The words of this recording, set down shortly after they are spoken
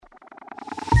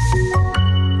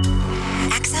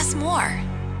us more.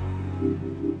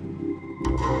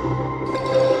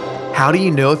 How do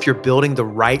you know if you're building the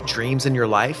right dreams in your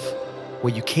life?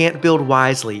 Well, you can't build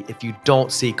wisely if you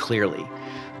don't see clearly.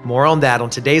 More on that on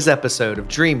today's episode of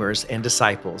Dreamers and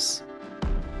Disciples.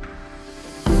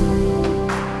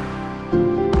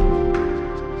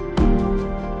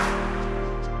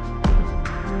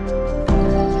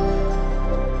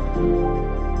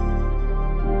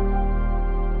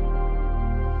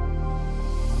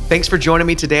 Thanks for joining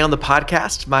me today on the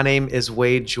podcast. My name is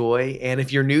Wade Joy, and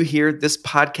if you're new here, this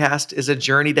podcast is a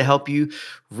journey to help you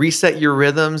reset your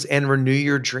rhythms and renew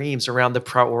your dreams around the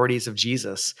priorities of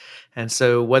Jesus. And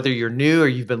so whether you're new or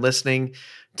you've been listening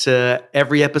to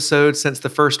every episode since the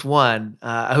first one,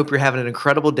 I hope you're having an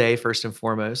incredible day, first and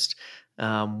foremost,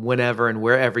 whenever and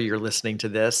wherever you're listening to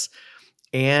this.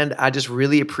 And I just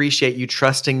really appreciate you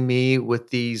trusting me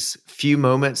with these few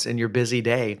moments in your busy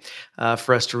day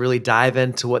for us to really dive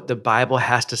into what the Bible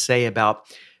has to say about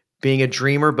being a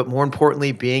dreamer, but more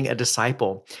importantly, being a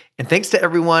disciple. And thanks to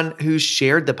everyone who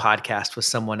shared the podcast with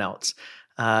someone else.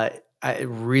 It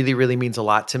really, really means a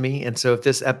lot to me. And so if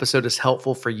this episode is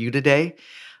helpful for you today,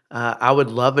 I would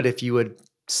love it if you would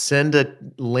send a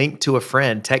link to a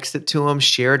friend, text it to them,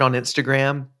 share it on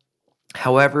Instagram.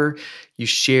 However you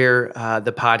share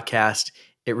the podcast,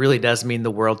 it really does mean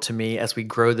the world to me as we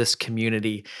grow this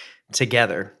community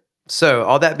together. So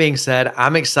all that being said,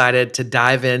 I'm excited to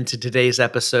dive into today's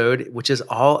episode, which is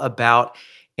all about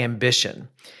ambition.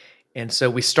 And so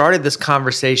we started this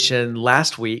conversation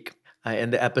last week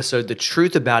in the episode, The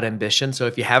Truth About Ambition. So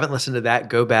if you haven't listened to that,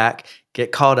 go back,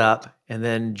 get caught up, and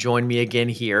then join me again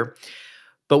here.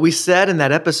 But we said in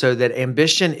that episode that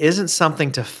ambition isn't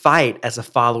something to fight as a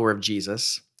follower of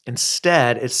Jesus.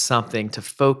 Instead, it's something to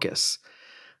focus.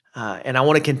 And I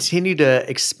want to continue to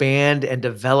expand and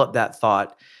develop that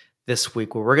thought this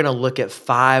week, where we're going to look at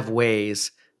 5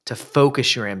 ways to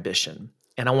focus your ambition.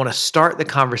 And I want to start the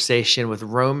conversation with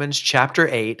Romans chapter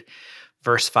 8,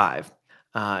 verse 5.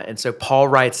 And so Paul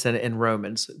writes in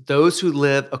Romans, "Those who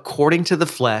live according to the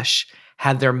flesh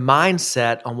have their mind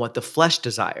set on what the flesh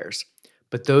desires.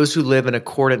 But those who live in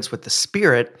accordance with the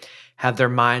Spirit have their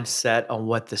mind set on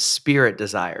what the Spirit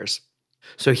desires."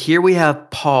 So here we have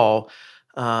Paul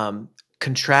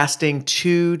contrasting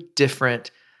two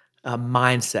different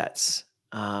mindsets,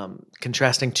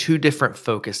 contrasting two different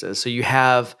focuses. So you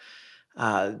have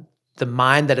the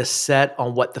mind that is set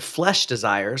on what the flesh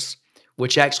desires,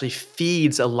 which actually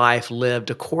feeds a life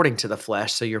lived according to the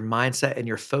flesh. So your mindset and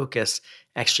your focus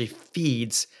actually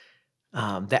feeds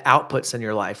the outputs in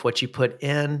your life. What you put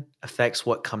in affects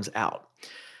what comes out.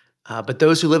 But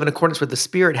those who live in accordance with the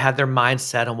Spirit have their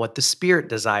mindset on what the Spirit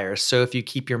desires. So if you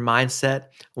keep your mindset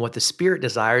on what the Spirit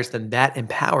desires, then that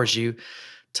empowers you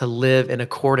to live in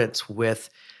accordance with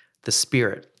the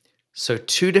Spirit. So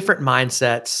 2 different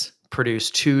mindsets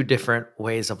produce 2 different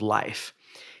ways of life.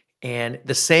 And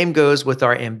the same goes with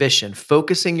our ambition.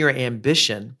 Focusing your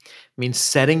ambition means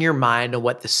setting your mind on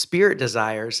what the Spirit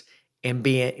desires and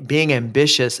being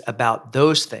ambitious about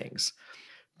those things,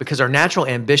 because our natural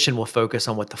ambition will focus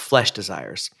on what the flesh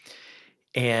desires.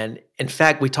 And in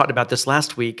fact, we talked about this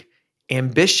last week.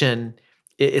 Ambition,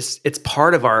 it's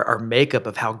part of our makeup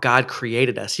of how God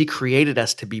created us. He created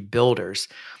us to be builders.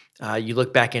 You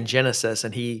look back in Genesis,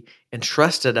 and He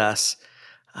entrusted us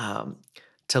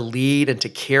to lead and to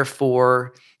care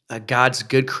for God's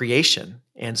good creation.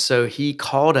 And so He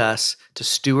called us to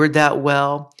steward that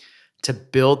well, to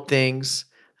build things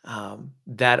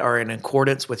that are in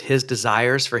accordance with His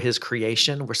desires for His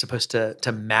creation. We're supposed to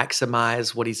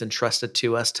maximize what He's entrusted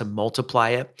to us, to multiply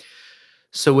it.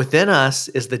 So within us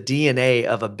is the DNA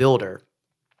of a builder.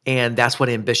 And that's what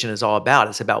ambition is all about.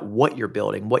 It's about what you're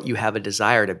building, what you have a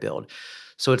desire to build.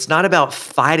 So it's not about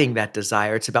fighting that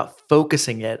desire. It's about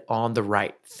focusing it on the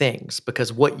right things,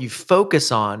 because what you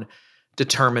focus on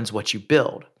determines what you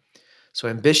build. So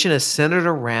ambition is centered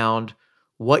around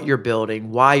what you're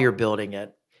building, why you're building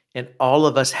it. And all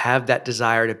of us have that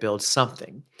desire to build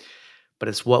something. But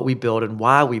it's what we build and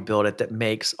why we build it that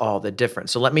makes all the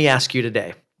difference. So let me ask you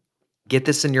today, get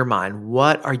this in your mind.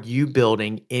 What are you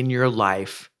building in your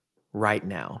life right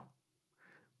now?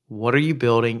 What are you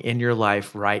building in your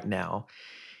life right now?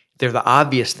 They're the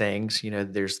obvious things.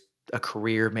 There's a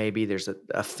career maybe, there's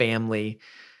a family,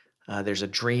 there's a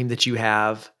dream that you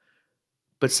have.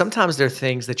 But sometimes there are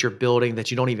things that you're building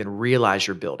that you don't even realize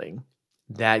you're building,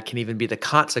 that can even be the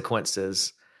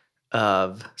consequences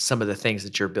of some of the things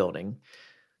that you're building.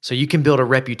 So you can build a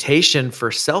reputation for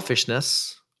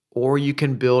selfishness, or you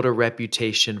can build a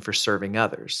reputation for serving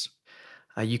others.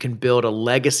 You can build a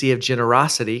legacy of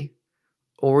generosity,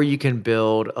 or you can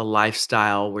build a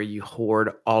lifestyle where you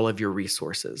hoard all of your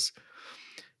resources.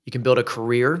 You can build a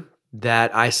career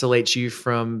that isolates you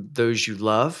from those you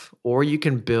love, or you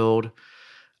can build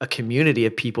a community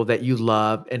of people that you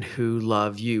love and who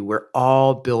love you. We're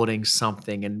all building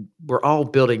something, and we're all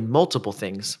building multiple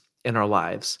things in our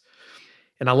lives.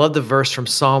 And I love the verse from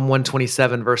Psalm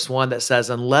 127, verse 1 that says,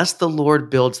 "Unless the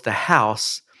Lord builds the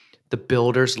house, the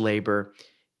builders labor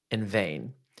in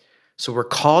vain." So we're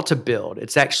called to build.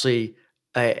 It's actually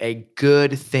a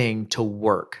good thing to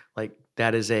work. Like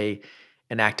that is an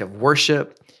act of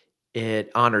worship.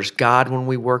 It honors God when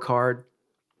we work hard,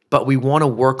 but we want to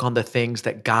work on the things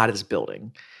that God is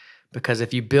building. Because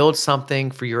if you build something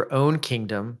for your own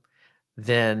kingdom,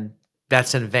 then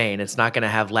that's in vain. It's not going to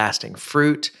have lasting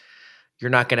fruit. You're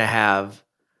not going to have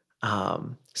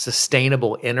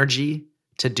sustainable energy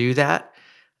to do that.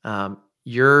 When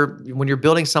you're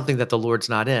building something that the Lord's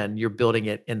not in, you're building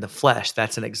it in the flesh.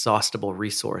 That's an exhaustible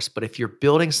resource. But if you're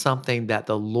building something that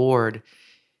the Lord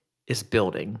is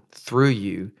building through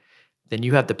you, then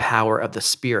you have the power of the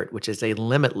Spirit, which is a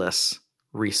limitless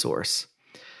resource.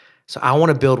 So I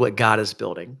want to build what God is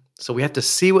building. So we have to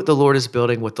see what the Lord is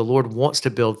building, what the Lord wants to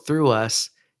build through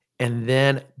us, and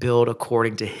then build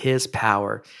according to His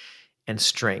power and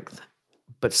strength.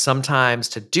 But sometimes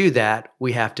to do that,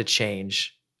 we have to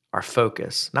change our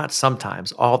focus. Not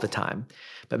sometimes, all the time.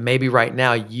 But maybe right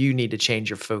now you need to change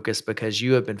your focus because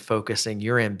you have been focusing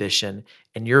your ambition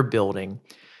and your building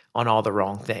on all the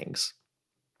wrong things.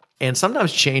 And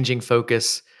sometimes changing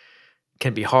focus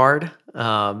can be hard.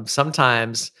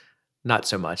 Sometimes not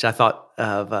so much. I thought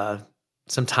of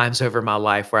some times over my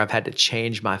life where I've had to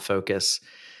change my focus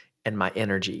and my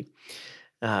energy.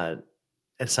 And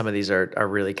some of these are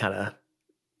really kind of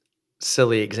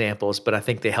silly examples, but I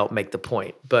think they help make the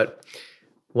point. But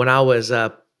when I was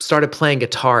started playing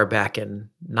guitar back in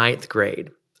ninth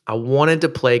grade, I wanted to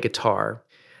play guitar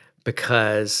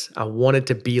because I wanted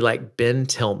to be like Ben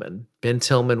Tillman. Ben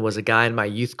Tillman was a guy in my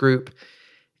youth group,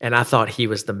 and I thought he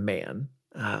was the man.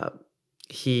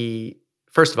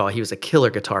 First of all, he was a killer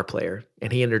guitar player,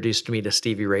 and he introduced me to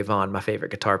Stevie Ray Vaughan, my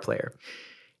favorite guitar player.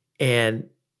 And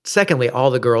secondly, all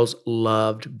the girls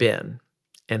loved Ben.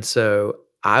 And so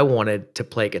I wanted to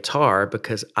play guitar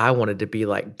because I wanted to be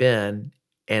like Ben.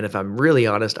 And if I'm really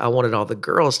honest, I wanted all the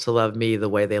girls to love me the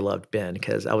way they loved Ben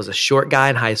because I was a short guy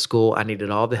in high school. I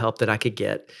needed all the help that I could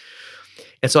get.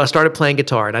 And so I started playing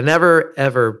guitar, and I never,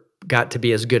 ever got to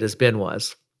be as good as Ben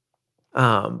was.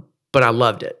 But I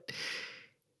loved it.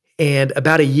 And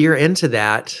about a year into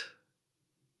that,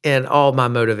 and all my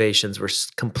motivations were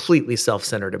completely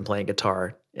self-centered in playing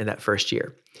guitar in that first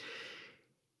year.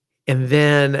 And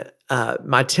then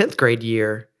my 10th grade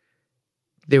year,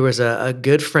 there was a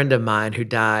good friend of mine who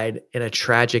died in a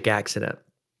tragic accident.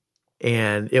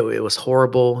 And it was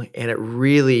horrible. And it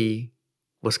really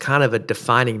was kind of a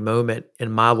defining moment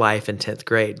in my life in 10th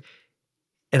grade.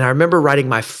 And I remember writing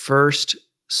my first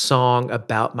song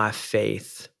about my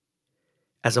faith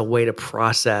as a way to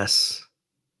process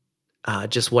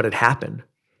just what had happened.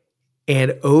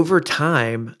 And over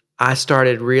time, I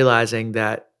started realizing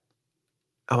that,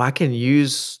 I can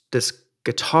use this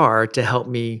guitar to help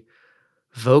me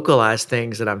vocalize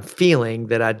things that I'm feeling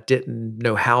that I didn't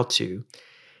know how to.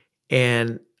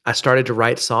 And I started to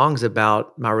write songs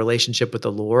about my relationship with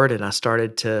the Lord, and I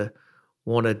started to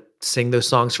want to sing those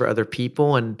songs for other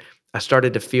people. And I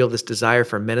started to feel this desire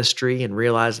for ministry and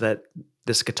realize that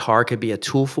this guitar could be a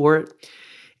tool for it.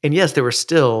 And yes, there were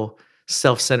still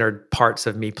self-centered parts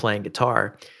of me playing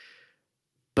guitar.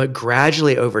 But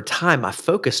gradually over time, my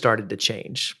focus started to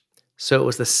change. So it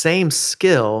was the same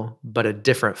skill, but a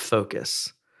different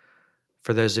focus.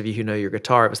 For those of you who know your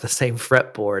guitar, it was the same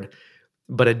fretboard,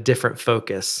 but a different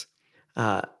focus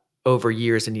over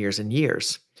years and years and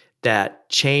years that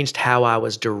changed how I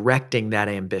was directing that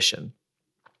ambition.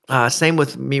 Same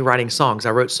with me writing songs.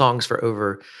 I wrote songs for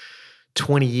over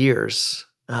 20 years.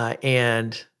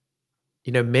 And,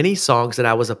 many songs that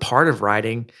I was a part of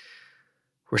writing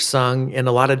were sung in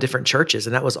a lot of different churches,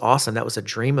 and that was awesome. That was a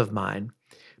dream of mine.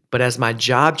 But as my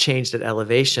job changed at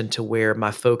Elevation to where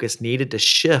my focus needed to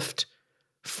shift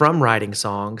from writing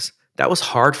songs, that was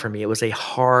hard for me. It was a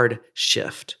hard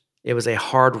shift. It was a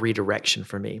hard redirection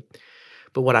for me.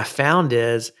 But what I found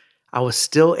is I was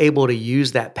still able to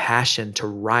use that passion to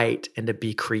write and to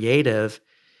be creative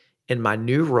in my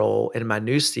new role, in my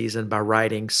new season, by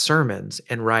writing sermons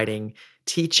and writing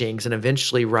teachings and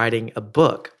eventually writing a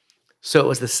book. So it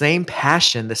was the same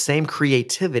passion, the same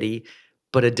creativity,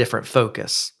 but a different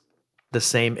focus. The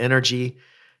same energy,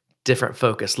 different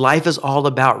focus. Life is all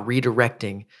about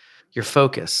redirecting your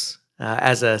focus.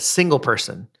 As a single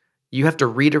person, You have to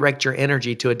redirect your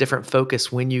energy to a different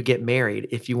focus when you get married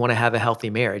if you want to have a healthy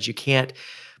marriage. You can't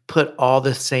put all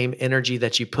the same energy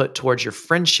that you put towards your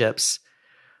friendships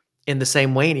in the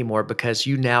same way anymore because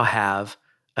you now have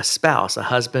a spouse, a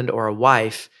husband or a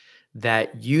wife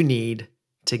that you need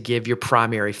to give your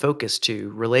primary focus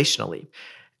to relationally.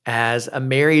 As a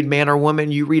married man or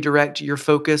woman, you redirect your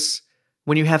focus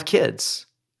when you have kids.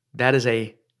 That is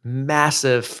a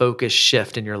massive focus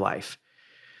shift in your life.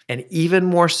 And even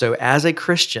more so, as a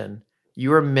Christian,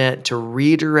 you are meant to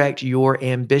redirect your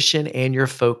ambition and your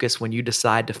focus when you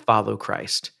decide to follow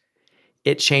Christ.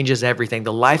 It changes everything.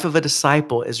 The life of a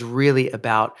disciple is really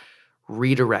about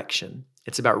redirection.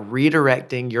 It's about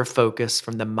redirecting your focus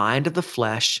from the mind of the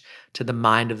flesh to the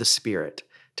mind of the spirit,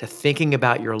 to thinking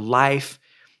about your life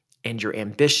and your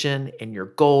ambition and your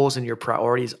goals and your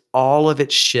priorities. All of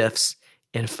it shifts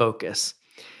in focus.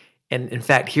 And in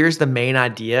fact, here's the main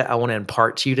idea I want to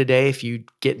impart to you today. If you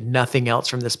get nothing else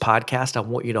from this podcast, I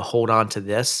want you to hold on to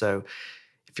this. So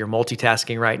if you're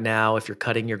multitasking right now, if you're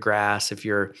cutting your grass, if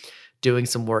you're doing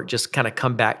some work, just kind of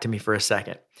come back to me for a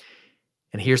second.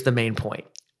 And here's the main point.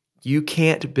 You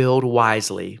can't build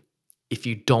wisely if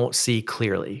you don't see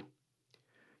clearly.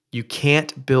 You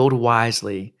can't build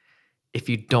wisely if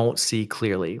you don't see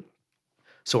clearly.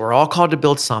 So we're all called to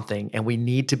build something, and we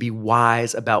need to be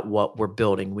wise about what we're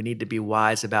building. We need to be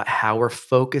wise about how we're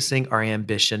focusing our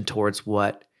ambition towards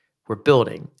what we're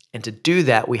building. And to do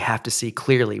that, we have to see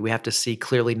clearly. We have to see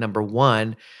clearly, number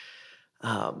one,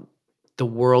 the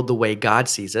world the way God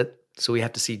sees it. So we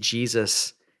have to see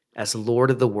Jesus as Lord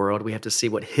of the world. We have to see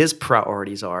what his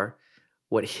priorities are,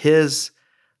 what his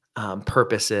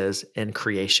purpose is in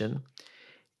creation.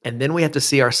 And then we have to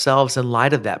see ourselves in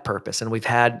light of that purpose. And we've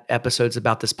had episodes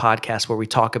about this podcast where we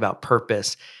talk about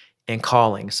purpose and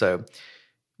calling. So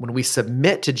when we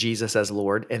submit to Jesus as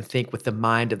Lord and think with the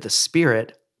mind of the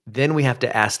Spirit, then we have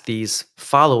to ask these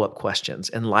follow-up questions.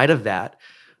 In light of that,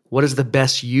 what is the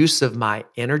best use of my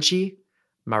energy,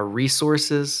 my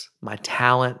resources, my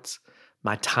talents,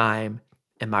 my time,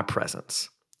 and my presence?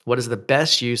 What is the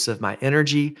best use of my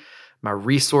energy, my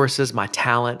resources, my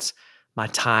talents, my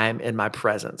time, and my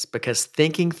presence? Because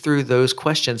thinking through those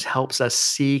questions helps us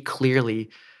see clearly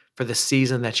for the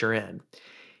season that you're in.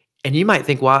 And you might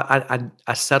think, well,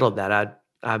 I settled that.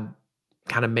 I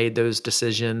kind of made those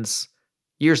decisions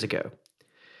years ago.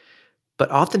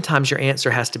 But oftentimes your answer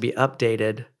has to be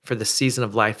updated for the season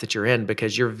of life that you're in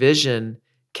because your vision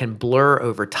can blur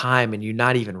over time and you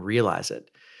not even realize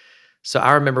it. So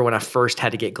I remember when I first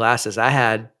had to get glasses, I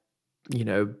had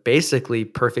basically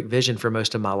perfect vision for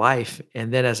most of my life.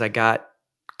 And then as I got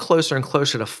closer and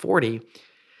closer to 40,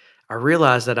 I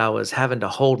realized that I was having to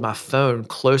hold my phone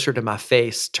closer to my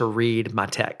face to read my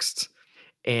texts.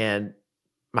 And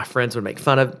my friends would make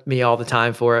fun of me all the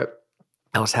time for it.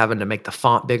 I was having to make the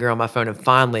font bigger on my phone. And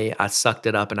finally, I sucked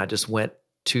it up and I just went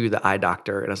to the eye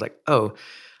doctor. And I was like, oh,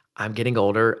 I'm getting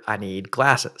older. I need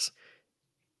glasses.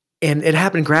 And it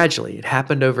happened gradually. It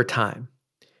happened over time.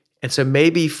 And so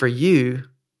maybe for you,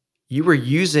 you were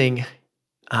using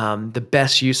the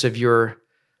best use of your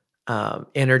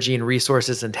energy and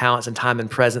resources and talents and time and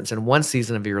presence in one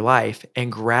season of your life.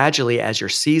 And gradually, as your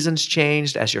seasons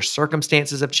changed, as your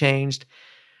circumstances have changed,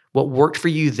 what worked for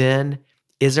you then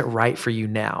isn't right for you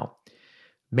now.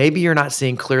 Maybe you're not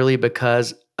seeing clearly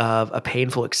because of a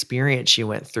painful experience you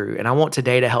went through. And I want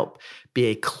today to help be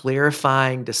a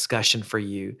clarifying discussion for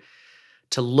you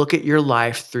to look at your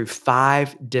life through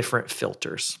 5 different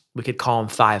filters. We could call them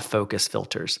 5 focus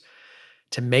filters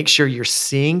to make sure you're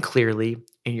seeing clearly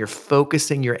and you're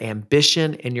focusing your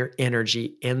ambition and your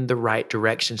energy in the right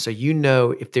direction. So you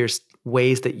know if there's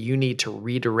ways that you need to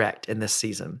redirect in this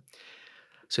season.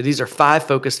 So these are 5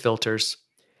 focus filters.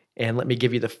 And let me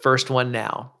give you the first one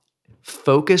now.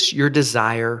 Focus your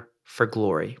desire for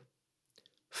glory.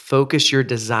 Focus your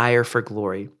desire for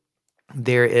glory.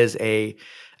 There is a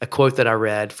quote that I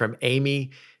read from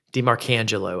Amy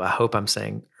DiMarcangelo. I hope I'm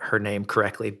saying her name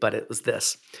correctly, but it was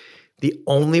this: the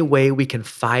only way we can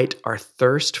fight our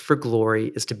thirst for glory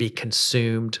is to be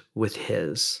consumed with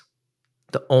His.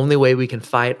 The only way we can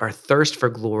fight our thirst for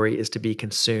glory is to be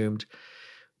consumed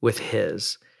with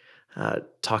His.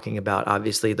 Talking about,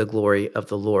 obviously, the glory of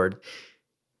the Lord.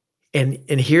 And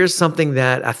here's something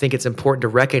that I think it's important to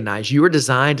recognize. You are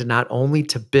designed not only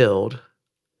to build,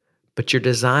 but you're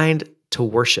designed to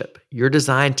worship. You're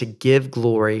designed to give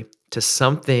glory to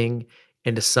something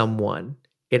and to someone.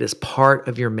 It is part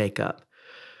of your makeup.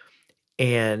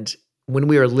 And when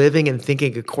we are living and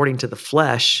thinking according to the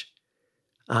flesh,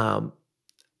 our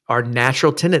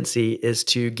natural tendency is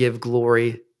to give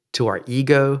glory to our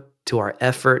ego, to our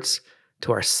efforts,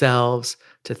 to ourselves,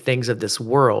 to things of this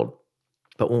world.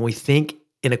 But when we think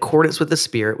in accordance with the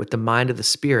Spirit, with the mind of the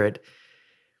Spirit,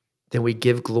 then we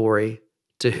give glory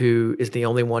to who is the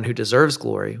only one who deserves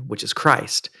glory, which is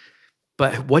Christ.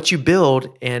 But what you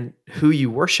build and who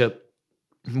you worship,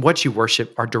 what you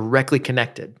worship are directly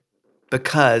connected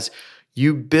because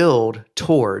you build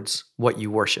towards what you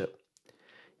worship.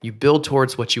 You build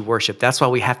towards what you worship. That's why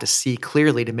we have to see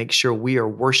clearly to make sure we are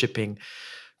worshiping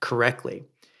correctly.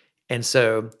 And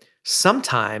so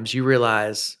sometimes you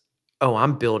realize, oh,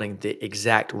 I'm building the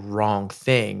exact wrong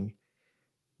thing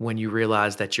when you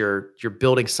realize that you're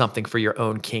building something for your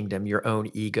own kingdom, your own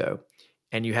ego,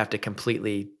 and you have to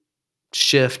completely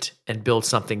shift and build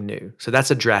something new. So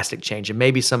that's a drastic change. And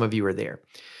maybe some of you are there.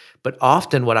 But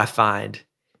often what I find,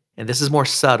 and this is more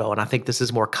subtle, and I think this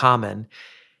is more common,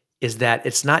 is that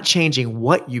it's not changing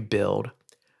what you build,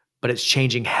 but it's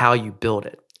changing how you build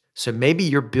it. So maybe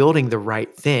you're building the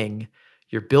right thing,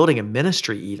 you're building a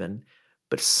ministry even,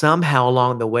 but somehow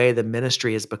along the way, the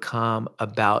ministry has become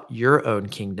about your own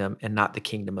kingdom and not the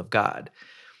kingdom of God.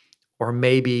 Or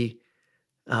maybe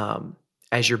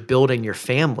as you're building your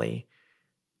family,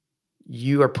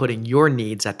 you are putting your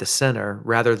needs at the center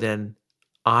rather than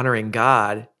honoring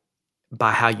God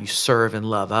by how you serve and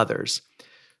love others.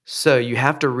 So you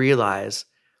have to realize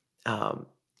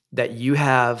that you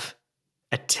have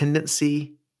a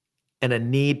tendency and a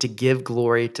need to give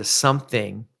glory to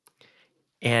something.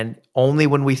 And only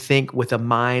when we think with a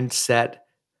mindset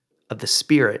of the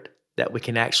Spirit that we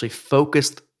can actually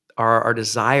focus our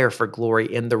desire for glory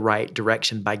in the right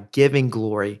direction by giving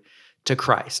glory to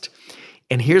Christ.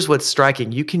 And here's what's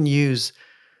striking. You can use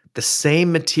the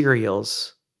same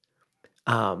materials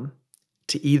to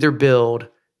either build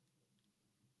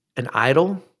an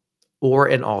idol or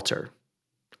an altar.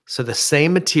 So the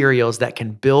same materials that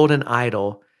can build an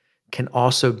idol can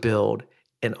also build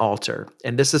an altar.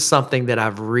 And this is something that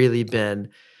I've really been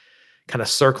kind of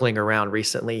circling around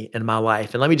recently in my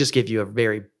life. And let me just give you a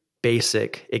very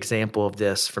basic example of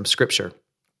this from Scripture.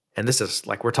 And this is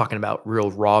like, we're talking about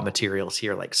real raw materials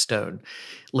here, like stone.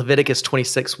 Leviticus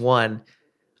 26:1,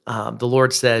 the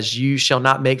Lord says, "You shall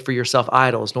not make for yourself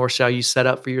idols, nor shall you set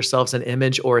up for yourselves an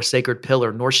image or a sacred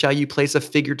pillar, nor shall you place a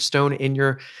figured stone in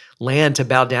your land to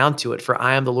bow down to it, for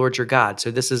I am the Lord your God."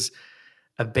 So this is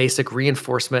a basic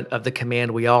reinforcement of the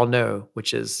command we all know,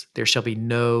 which is there shall be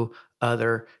no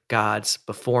other gods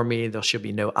before me. There shall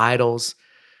be no idols,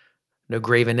 no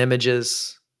graven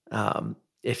images.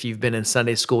 If you've been in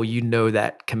Sunday school, you know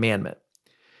that commandment.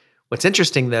 What's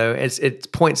interesting, though, is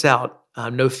it points out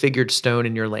no figured stone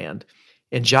in your land.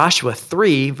 In Joshua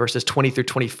 3, verses 20 through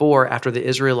 24, after the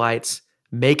Israelites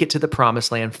make it to the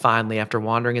promised land finally after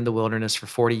wandering in the wilderness for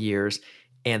 40 years,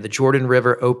 and the Jordan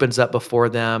River opens up before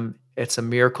them. It's a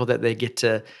miracle that they get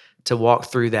to walk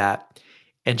through that.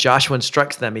 And Joshua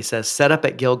instructs them. He says, Joshua set up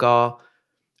at Gilgal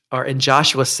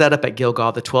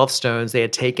the 12 stones they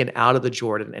had taken out of the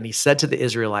Jordan. And he said to the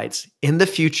Israelites, "In the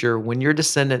future, when your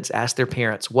descendants ask their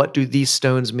parents, 'What do these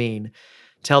stones mean?'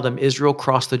 tell them Israel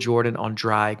crossed the Jordan on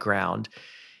dry ground."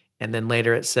 And then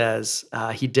later it says,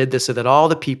 he did this so that all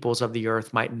the peoples of the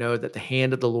earth might know that the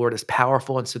hand of the Lord is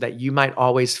powerful, and so that you might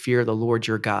always fear the Lord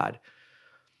your God.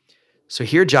 So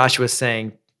here Joshua is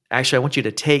saying, actually, I want you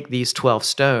to take these 12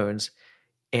 stones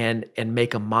and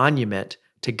make a monument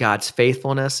to God's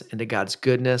faithfulness and to God's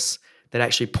goodness that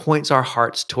actually points our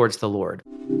hearts towards the Lord.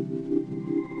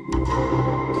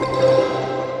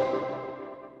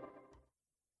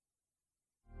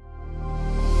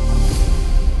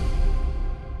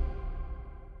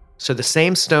 So the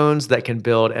same stones that can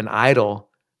build an idol,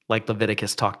 like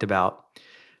Leviticus talked about,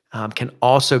 can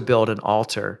also build an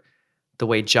altar the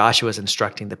way Joshua is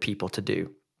instructing the people to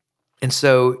do. And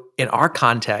so in our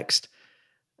context,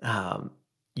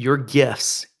 your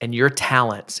gifts and your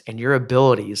talents and your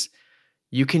abilities,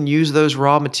 you can use those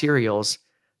raw materials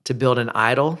to build an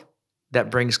idol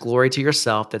that brings glory to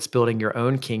yourself, that's building your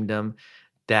own kingdom,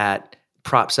 that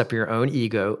props up your own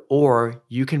ego, or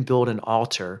you can build an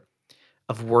altar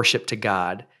of worship to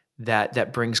God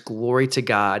that brings glory to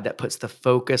God, that puts the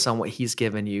focus on what He's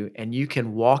given you. And you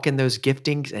can walk in those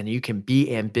giftings and you can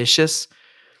be ambitious,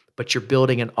 but you're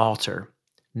building an altar,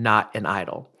 not an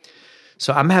idol.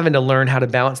 So I'm having to learn how to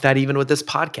balance that even with this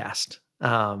podcast.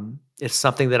 It's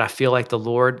something that I feel like the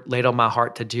Lord laid on my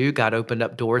heart to do. God opened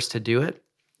up doors to do it.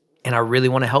 And I really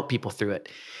want to help people through it.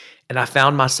 And I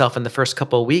found myself in the first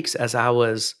couple of weeks as I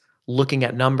was looking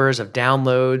at numbers of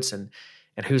downloads and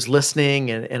who's listening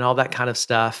and all that kind of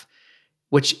stuff,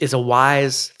 which is a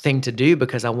wise thing to do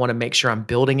because I want to make sure I'm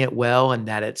building it well and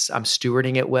that I'm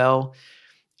stewarding it well.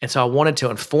 And so I wanted to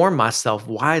inform myself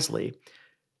wisely.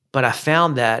 But I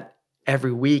found that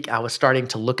every week I was starting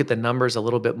to look at the numbers a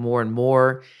little bit more and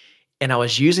more, and I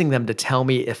was using them to tell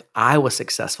me if I was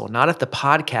successful, not if the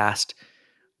podcast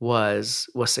was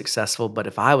successful, but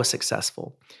if I was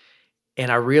successful.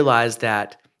 And I realized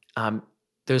that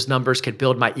those numbers could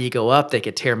build my ego up. They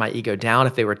could tear my ego down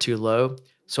if they were too low.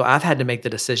 So I've had to make the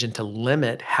decision to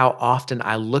limit how often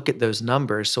I look at those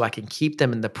numbers so I can keep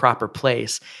them in the proper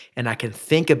place. And I can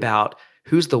think about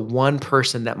who's the one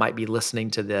person that might be listening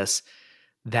to this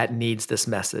that needs this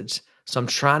message. So I'm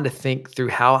trying to think through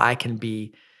how I can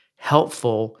be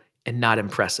helpful and not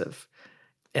impressive.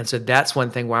 And so that's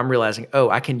one thing where I'm realizing, oh,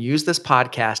 I can use this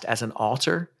podcast as an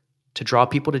altar to draw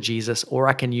people to Jesus, or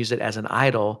I can use it as an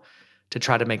idol to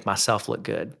try to make myself look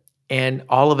good. And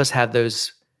all of us have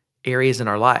those areas in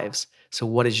our lives. So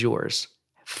what is yours?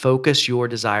 Focus your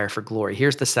desire for glory.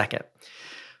 Here's the second.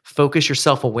 Focus your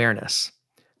self-awareness.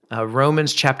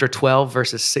 Romans chapter 12,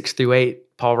 verses 6-8,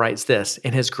 Paul writes this: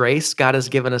 in his grace, God has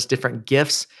given us different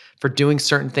gifts for doing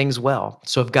certain things well.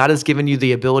 So if God has given you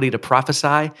the ability to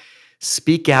prophesy,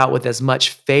 speak out with as much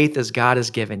faith as God has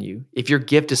given you. If your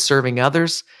gift is serving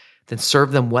others, then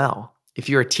serve them well. If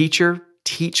you're a teacher,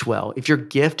 teach well. If your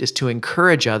gift is to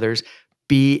encourage others,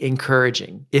 be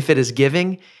encouraging. If it is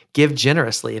giving, give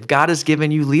generously. If God has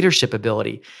given you leadership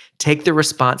ability, take the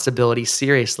responsibility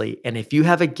seriously. And if you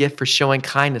have a gift for showing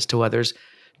kindness to others,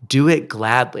 do it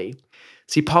gladly.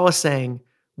 See, Paul is saying,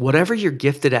 whatever you're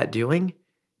gifted at doing,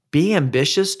 be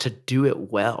ambitious to do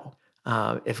it well.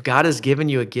 If God has given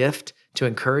you a gift to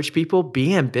encourage people,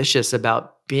 be ambitious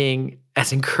about being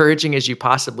as encouraging as you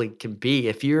possibly can be.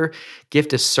 If your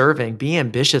gift is serving, be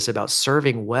ambitious about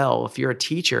serving well. If you're a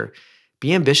teacher,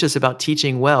 be ambitious about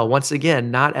teaching well. Once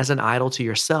again, not as an idol to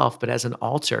yourself, but as an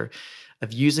altar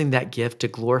of using that gift to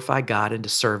glorify God and to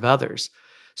serve others.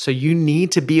 So you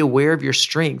need to be aware of your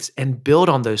strengths and build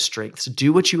on those strengths.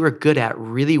 Do what you are good at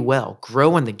really well.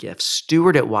 Grow in the gift.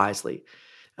 Steward it wisely.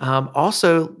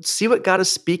 Also, see what God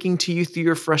is speaking to you through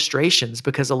your frustrations,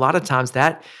 because a lot of times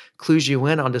that clues you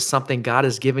in onto something God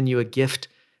has given you a gift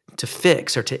to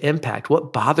fix or to impact.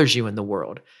 What bothers you in the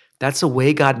world? That's a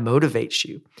way God motivates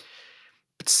you.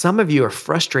 But some of you are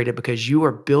frustrated because you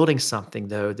are building something,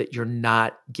 though, that you're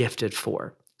not gifted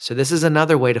for. So this is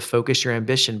another way to focus your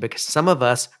ambition, because some of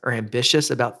us are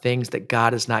ambitious about things that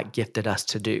God has not gifted us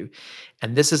to do.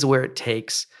 And this is where it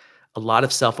takes a lot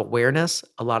of self-awareness,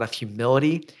 a lot of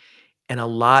humility, and a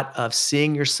lot of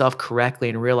seeing yourself correctly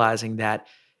and realizing that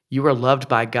you are loved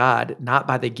by God, not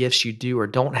by the gifts you do or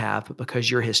don't have, but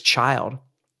because you're his child.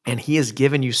 And he has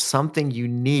given you something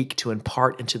unique to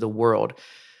impart into the world.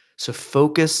 So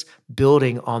focus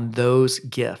building on those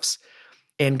gifts.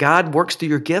 And God works through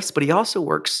your gifts, but he also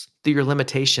works through your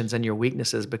limitations and your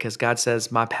weaknesses, because God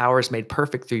says, my power is made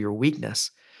perfect through your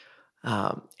weakness.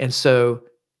 And so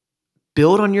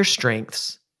build on your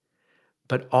strengths,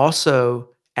 but also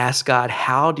ask God,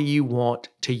 how do you want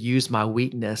to use my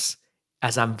weakness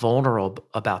as I'm vulnerable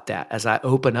about that, as I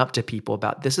open up to people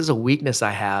about this is a weakness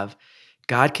I have.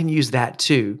 God can use that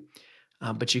too.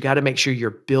 But you got to make sure you're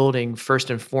building first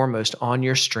and foremost on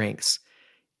your strengths,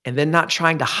 and then not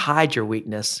trying to hide your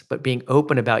weakness, but being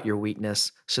open about your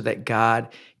weakness so that God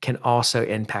can also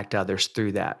impact others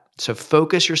through that. So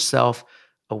focus your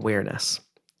self-awareness.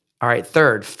 All right,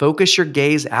 third, focus your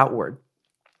gaze outward.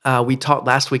 We talked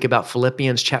last week about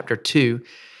Philippians chapter 2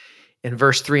 in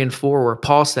verse 3 and 4, where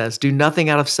Paul says, do nothing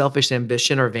out of selfish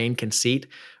ambition or vain conceit.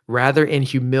 Rather, in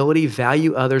humility,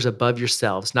 value others above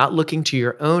yourselves, not looking to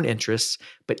your own interests,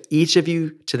 but each of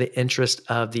you to the interest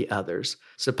of the others.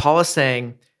 So Paul is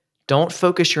saying, don't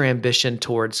focus your ambition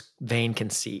towards vain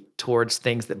conceit, towards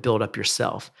things that build up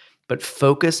yourself, but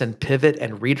focus and pivot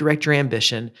and redirect your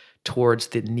ambition towards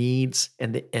the needs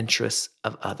and the interests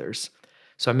of others.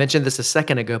 So I mentioned this a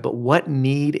second ago, but what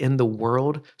need in the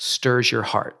world stirs your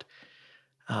heart?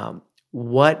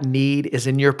 What need is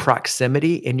in your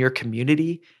proximity, in your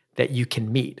community that you can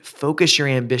meet? Focus your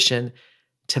ambition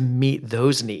to meet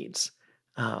those needs.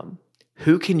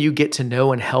 Who can you get to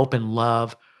know and help and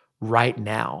love right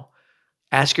now?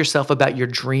 Ask yourself about your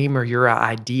dream or your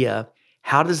idea.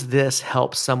 How does this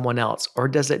help someone else, or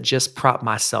does it just prop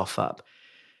myself up?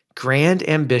 Grand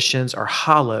ambitions are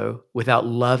hollow without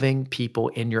loving people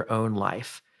in your own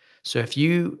life. So if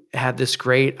you have this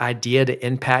great idea to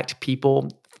impact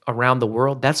people around the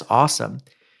world, that's awesome.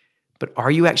 But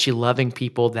are you actually loving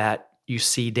people that you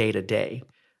see day to day?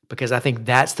 Because I think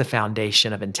that's the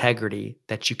foundation of integrity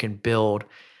that you can build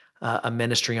a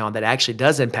ministry on that actually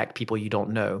does impact people you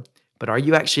don't know. But are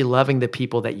you actually loving the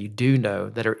people that you do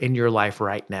know that are in your life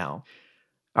right now?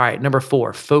 All right, number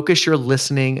 4, focus your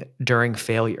listening during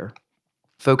failure.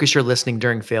 Focus your listening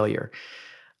during failure.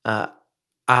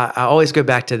 I always go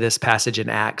back to this passage in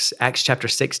Acts chapter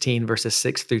 16, verses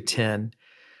 6 through 10,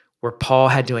 where Paul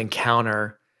had to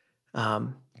encounter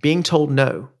being told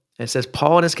no. And it says,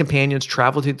 Paul and his companions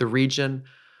traveled through the region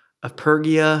of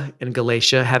Phrygia and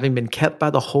Galatia, having been kept by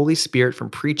the Holy Spirit from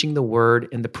preaching the word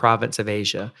in the province of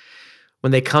Asia.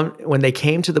 When they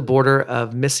came to the border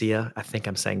of Mysia, I think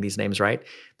I'm saying these names right,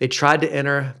 they tried to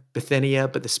enter Bithynia,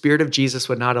 but the Spirit of Jesus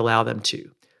would not allow them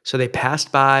to. So they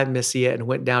passed by Mysia and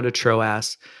went down to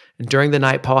Troas. And during the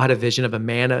night, Paul had a vision of a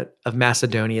man of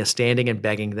Macedonia standing and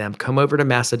begging them, "Come over to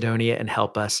Macedonia and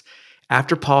help us."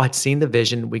 After Paul had seen the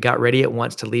vision, we got ready at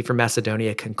once to leave for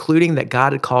Macedonia, concluding that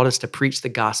God had called us to preach the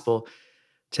gospel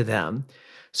to them.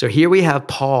 So here we have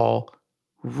Paul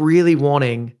really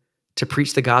wanting to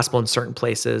preach the gospel in certain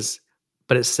places,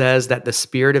 but it says that the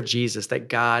Spirit of Jesus, that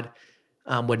God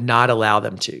would not allow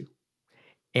them to,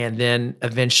 and then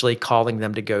eventually calling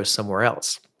them to go somewhere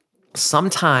else.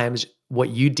 Sometimes what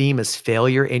you deem as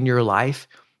failure in your life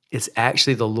is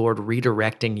actually the Lord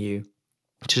redirecting you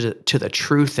to the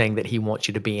true thing that he wants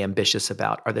you to be ambitious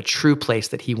about, or the true place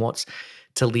that he wants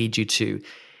to lead you to.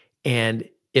 And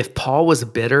if Paul was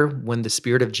bitter when the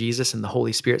Spirit of Jesus and the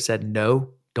Holy Spirit said, no,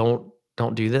 don't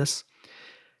do this,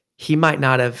 he might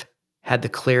not have had the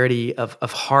clarity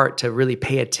of heart to really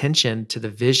pay attention to the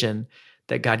vision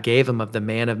that God gave him of the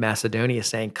man of Macedonia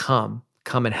saying, come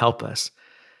and help us.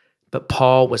 But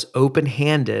Paul was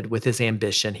open-handed with his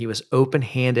ambition. He was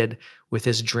open-handed with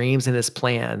his dreams and his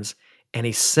plans. And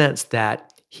he sensed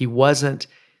that he wasn't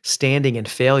standing in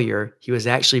failure. He was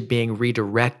actually being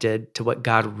redirected to what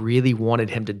God really wanted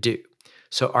him to do.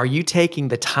 So are you taking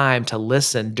the time to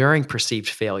listen during perceived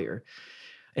failure?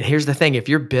 And here's the thing, if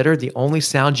you're bitter, the only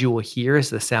sound you will hear is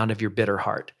the sound of your bitter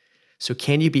heart. So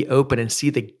can you be open and see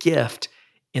the gift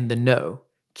in the no?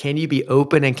 Can you be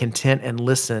open and content and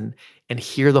listen and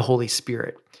hear the Holy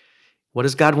Spirit? What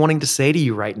is God wanting to say to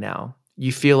you right now?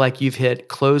 You feel like you've hit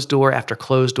closed door after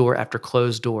closed door after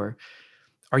closed door.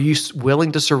 Are you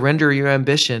willing to surrender your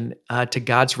ambition to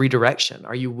God's redirection?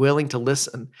 Are you willing to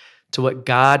listen to what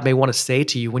God may want to say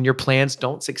to you when your plans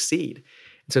don't succeed?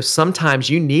 And so sometimes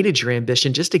you needed your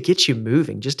ambition just to get you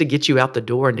moving, just to get you out the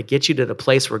door and to get you to the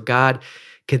place where God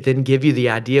could then give you the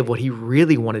idea of what he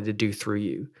really wanted to do through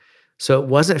you. So it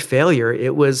wasn't failure.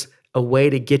 It was a way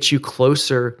to get you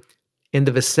closer in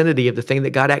the vicinity of the thing that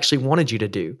God actually wanted you to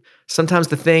do. Sometimes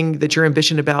the thing that you're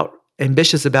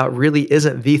ambitious about really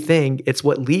isn't the thing. It's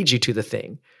what leads you to the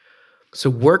thing. So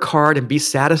work hard and be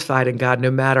satisfied in God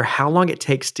no matter how long it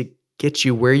takes to get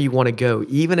you where you want to go,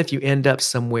 even if you end up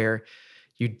somewhere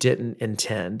you didn't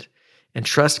intend. And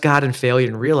trust God in failure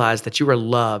and realize that you are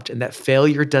loved and that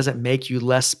failure doesn't make you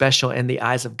less special in the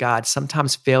eyes of God.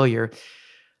 Sometimes failure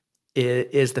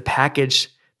is the package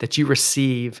that you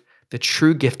receive, the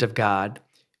true gift of God,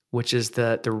 which is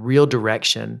the real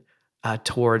direction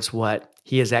towards what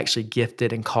he has actually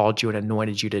gifted and called you and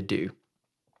anointed you to do.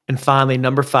 And finally,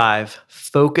 number 5,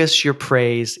 focus your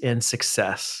praise in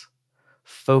success.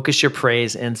 Focus your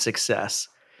praise in success.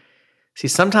 See,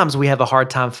 sometimes we have a hard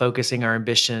time focusing our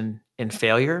ambition in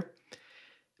failure,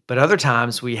 but other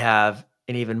times we have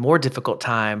an even more difficult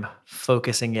time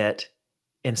focusing it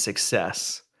in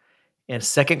success. In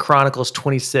 2 Chronicles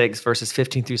 26, verses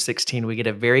 15 through 16, we get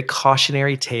a very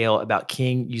cautionary tale about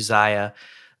King Uzziah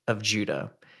of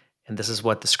Judah. And this is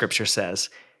what the scripture says.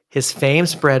 His fame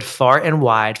spread far and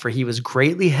wide, for he was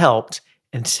greatly helped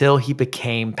until he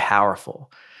became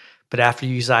powerful. But after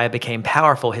Uzziah became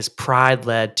powerful, his pride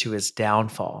led to his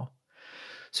downfall.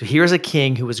 So here's a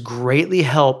king who was greatly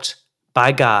helped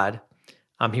by God.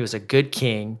 He was a good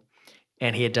king,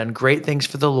 and he had done great things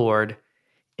for the Lord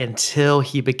until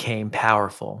he became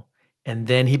powerful. And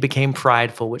then he became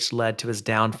prideful, which led to his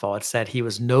downfall. It said he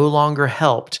was no longer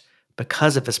helped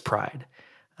because of his pride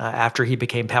after he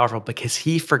became powerful, because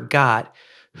he forgot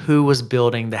who was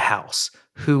building the house,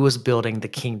 who was building the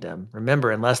kingdom.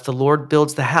 Remember, unless the Lord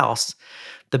builds the house,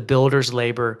 the builders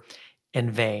labor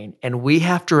in vain. And we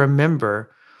have to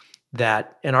remember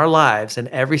that in our lives and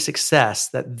every success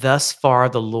that thus far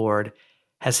the Lord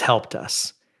has helped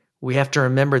us. We have to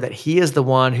remember that he is the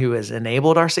one who has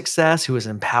enabled our success, who has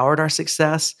empowered our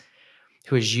success,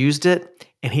 who has used it,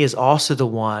 and he is also the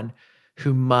one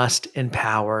who must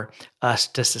empower us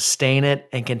to sustain it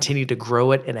and continue to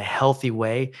grow it in a healthy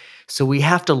way. So we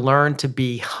have to learn to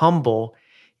be humble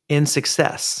in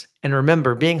success. And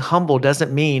remember, being humble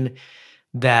doesn't mean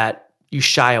that you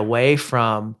shy away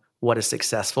from what is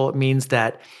successful. It means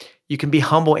that you can be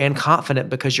humble and confident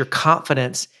because your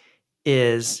confidence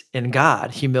is in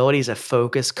God. Humility is a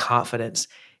focused confidence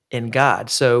in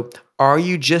God. So are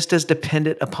you just as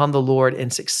dependent upon the Lord in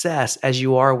success as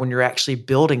you are when you're actually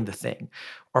building the thing?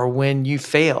 or when you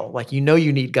fail? Like, you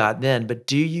need God then, but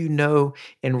do you know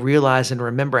and realize and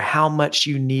remember how much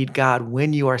you need God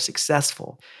when you are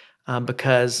successful?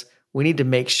 Because we need to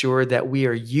make sure that we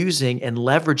are using and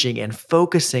leveraging and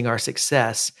focusing our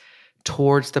success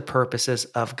towards the purposes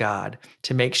of God,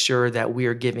 to make sure that we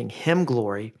are giving Him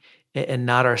glory and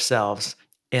not ourselves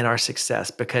in our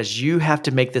success, because you have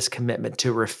to make this commitment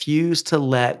to refuse to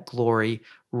let glory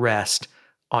rest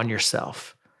on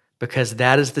yourself, because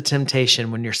that is the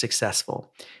temptation when you're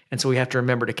successful. And so we have to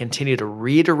remember to continue to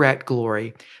redirect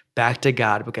glory back to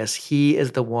God, because He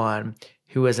is the one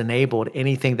who has enabled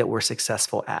anything that we're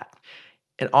successful at.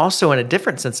 And also, in a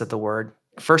different sense of the word,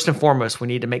 first and foremost, we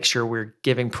need to make sure we're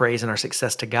giving praise in our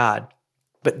success to God.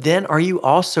 But then, are you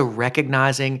also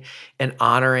recognizing and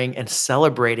honoring and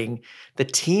celebrating the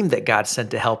team that God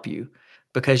sent to help you?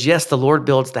 Because yes, the Lord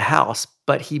builds the house,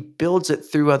 but He builds it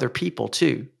through other people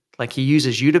too. Like, He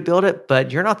uses you to build it,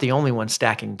 but you're not the only one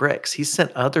stacking bricks. He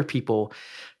sent other people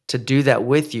to do that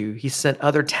with you. He sent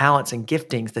other talents and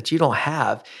giftings that you don't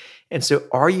have. And so,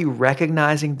 are you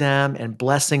recognizing them and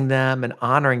blessing them and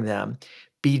honoring them?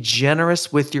 Be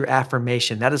generous with your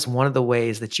affirmation. That is one of the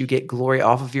ways that you get glory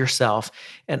off of yourself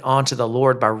and onto the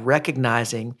Lord, by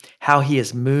recognizing how He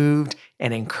has moved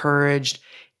and encouraged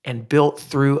and built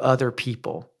through other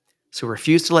people. So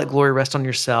refuse to let glory rest on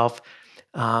yourself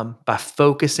by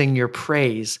focusing your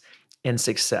praise in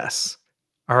success.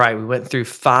 All right, we went through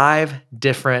 5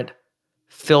 different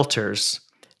filters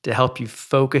to help you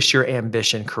focus your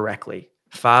ambition correctly.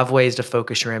 5 ways to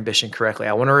focus your ambition correctly.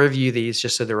 I want to review these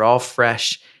just so they're all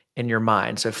fresh in your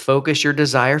mind. So focus your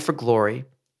desire for glory,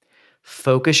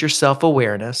 focus your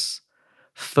self-awareness,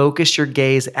 focus your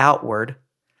gaze outward,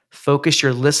 focus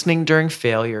your listening during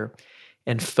failure,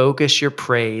 and focus your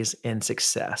praise in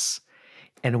success.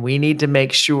 And we need to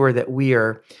make sure that we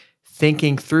are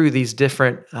thinking through these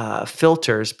different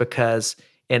filters, because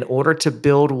in order to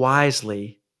build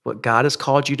wisely, what God has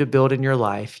called you to build in your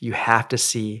life, you have to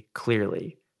see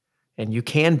clearly. And you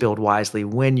can build wisely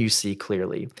when you see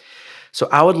clearly. So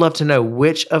I would love to know,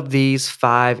 which of these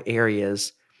 5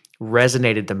 areas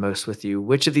resonated the most with you?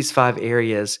 Which of these 5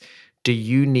 areas do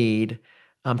you need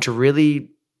to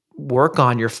really work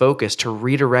on your focus, to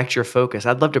redirect your focus?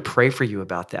 I'd love to pray for you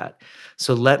about that.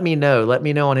 So let me know. Let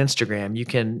me know on Instagram. You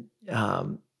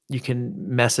can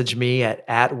message me at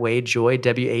 @WadeJoy,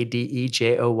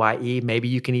 WadeJoye. Maybe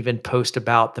you can even post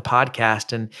about the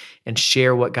podcast and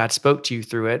share what God spoke to you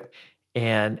through it.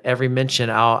 And every mention,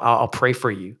 I'll pray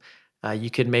for you. You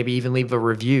could maybe even leave a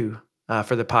review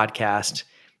for the podcast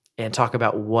and talk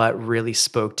about what really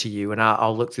spoke to you. And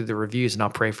I'll look through the reviews and I'll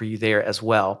pray for you there as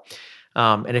well.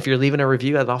 And if you're leaving a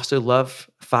review, I'd also love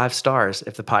 5 stars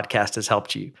if the podcast has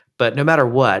helped you. But no matter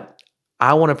what,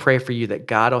 I want to pray for you that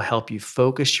God will help you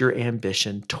focus your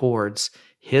ambition towards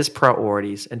His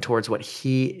priorities and towards what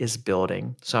He is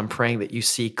building. So I'm praying that you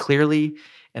see clearly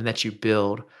and that you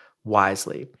build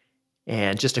wisely.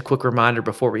 And just a quick reminder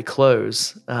before we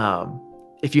close,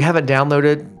 if you haven't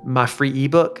downloaded my free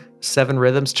ebook, 7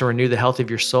 Rhythms to Renew the Health of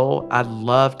Your Soul, I'd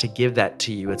love to give that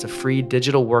to you. It's a free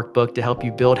digital workbook to help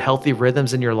you build healthy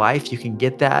rhythms in your life. You can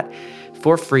get that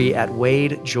for free at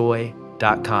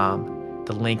wadejoy.com.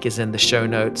 The link is in the show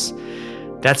notes.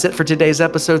 That's it for today's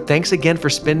episode. Thanks again for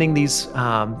spending these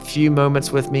few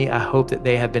moments with me. I hope that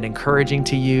they have been encouraging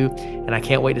to you, and I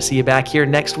can't wait to see you back here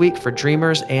next week for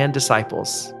Dreamers and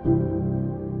Disciples.